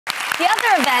The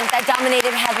other event that dominated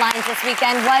headlines this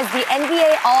weekend was the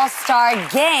NBA All-Star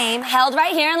Game held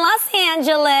right here in Los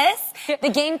Angeles. The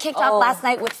game kicked off last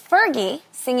night with Fergie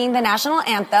singing the National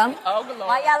Anthem. Oh, good Lord.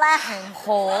 Why y'all laughing?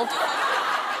 Hold.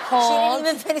 She didn't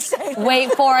even finish saying.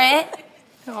 Wait for it.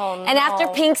 Oh, no. And after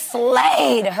Pink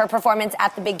slayed her performance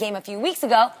at the big game a few weeks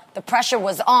ago, the pressure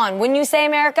was on. Wouldn't you say,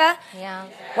 America? Yeah.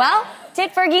 Well,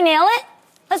 did Fergie nail it?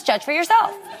 Let's judge for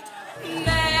yourself.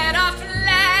 That our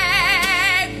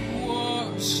flag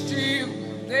was still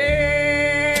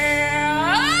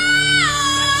there. Oh,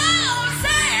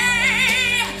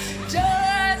 say,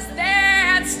 does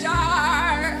that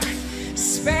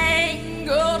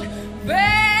star-spangled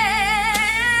banner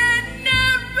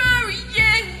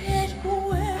yet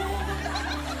wave?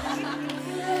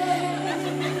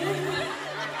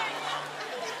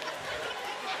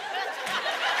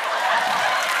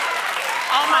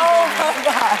 Oh my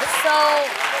God. So,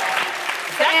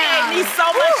 That gave me so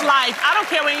much life. I don't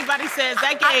care what anybody says.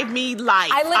 That gave me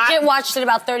life. I legit watched it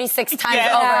about 36 times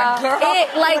over. Girl,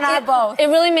 It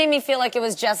really made me feel like it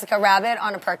was Jessica Rabbit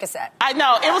on a Percocet. I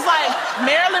know. It was like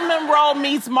Marilyn Monroe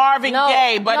meets Marvin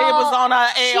Gaye, but it was on an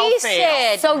AO She fail.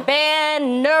 said, So-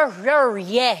 banner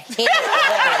yet.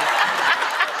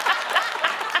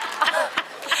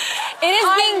 It is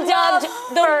being dubbed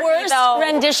the worst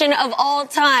rendition of all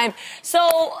time.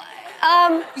 So,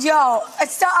 Yo, I'm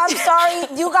sorry.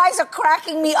 You guys are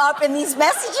cracking me up in these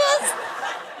messages.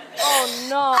 Oh,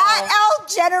 no. Al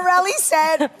Generelli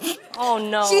said, Oh,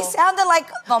 no. she sounded like,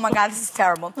 oh my God, this is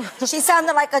terrible. She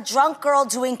sounded like a drunk girl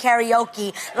doing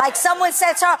karaoke. Like someone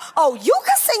said to her, oh, you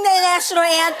can sing the national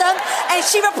anthem. And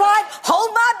she replied,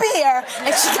 hold my beer.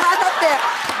 And she got up there.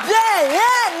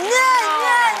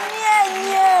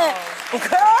 Girl.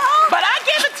 But I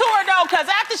give it to her, though, because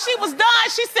after she was done,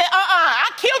 she said, I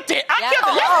killed it. I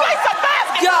killed it. Let's play some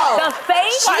basketball. Yo. the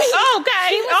face. Like, okay,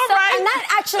 She was all so, right. and that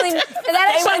actually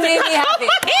made me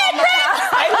happy.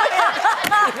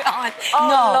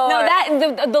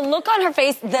 No, the look on her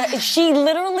face, she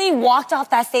literally walked off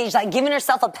that stage like giving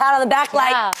herself a pat on the back,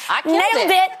 like I killed nailed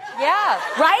it. Yeah.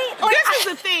 Right? Like, This is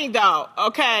the thing, though,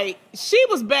 okay? She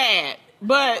was bad,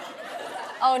 but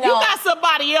oh no. you got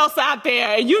somebody else out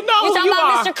there, and you know You who talking you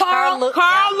about are. Mr. Carl?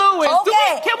 Carl Lewis.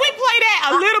 Okay. Can we play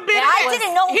that a little bit? I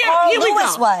didn't know who Carl Here we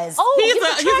Lewis go. was. Oh, He's a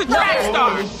track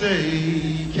star.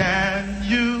 Say, can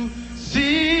you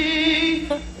see?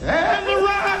 And the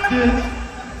rockets,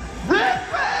 red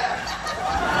flag.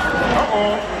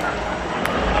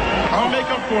 I'll make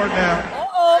up for it now.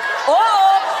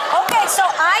 Okay, so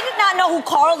I did not know who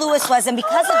Carl Lewis was, and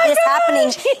because of this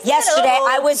happening yesterday,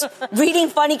 I was reading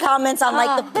funny comments on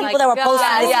like the people that were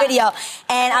posting this video,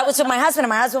 and I was with my husband, and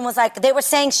my husband was like, they were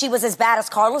saying she was as bad as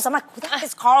Carl Lewis. I'm like, who the heck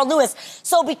is Carl Lewis?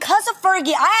 So because of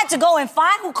Fergie, I had to go and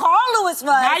find who Carl Lewis was.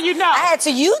 Now you know. I had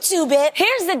to YouTube it.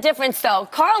 Here's the difference, though.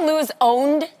 Carl Lewis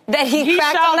owned that he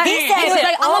cracked showed on that. it. He was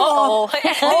like,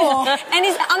 and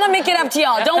he's, I'm gonna make it up to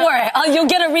y'all. Don't worry, you'll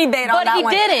get a rebate on But that he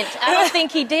one. didn't. I don't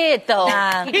think he did, though.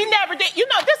 He never did. You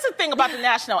know, this is the thing about the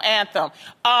National Anthem.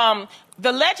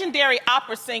 The legendary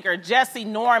opera singer Jesse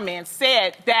Norman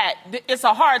said that it's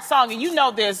a hard song, and you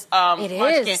know this, It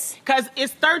is. because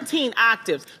it's 13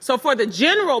 octaves. So for the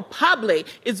general public,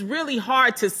 it's really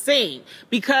hard to sing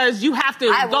because you have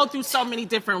to go through so many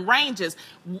different ranges.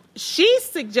 She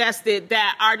suggested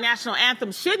that our national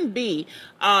anthem shouldn't be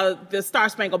the Star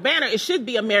Spangled Banner. It should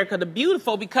be America the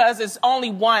Beautiful because it's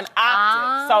only one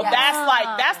octave. So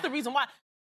that's the reason why.